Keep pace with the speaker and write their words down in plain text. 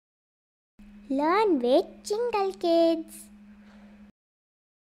Learn with Jingle Kids.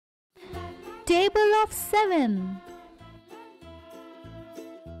 Table of 7.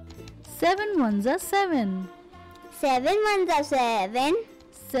 7 ones are 7. 7 ones are 7.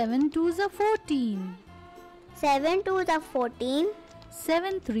 7 twos are 14. 7 twos are 14.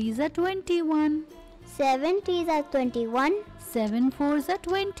 7 threes are 21. 7 threes are 21. 7 fours are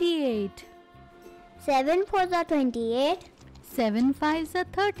 28. 7 fours are 28. 7 fives are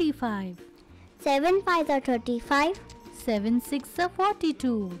 35. 7 fives are 35. 7 sixes are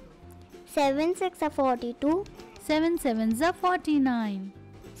 42. 7 6 are 42. 7 sevens are 49.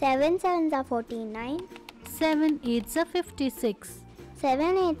 7 sevens are 49. 7 eights are 56.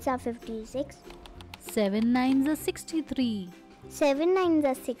 7 eights are 56. 7 nines are 63. 7 nines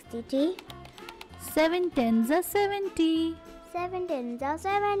are 63. 7 tens are 70. 7 tens are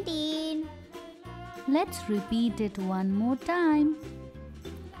 17. Let's repeat it one more time.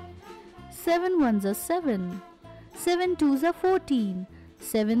 7 ones are 7. 7 twos are 14.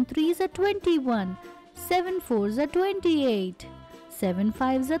 7 threes are 21. 7 fours are 28. 7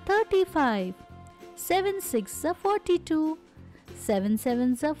 fives are 35. 7 sixes are 42. 7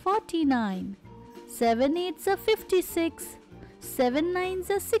 sevens are 49. 7 eights are 56. 7 nines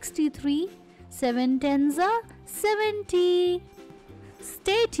are 63. 7 tens are 70.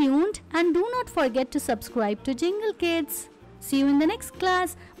 Stay tuned and do not forget to subscribe to Jingle Kids. See you in the next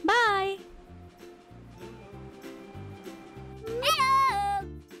class. Bye.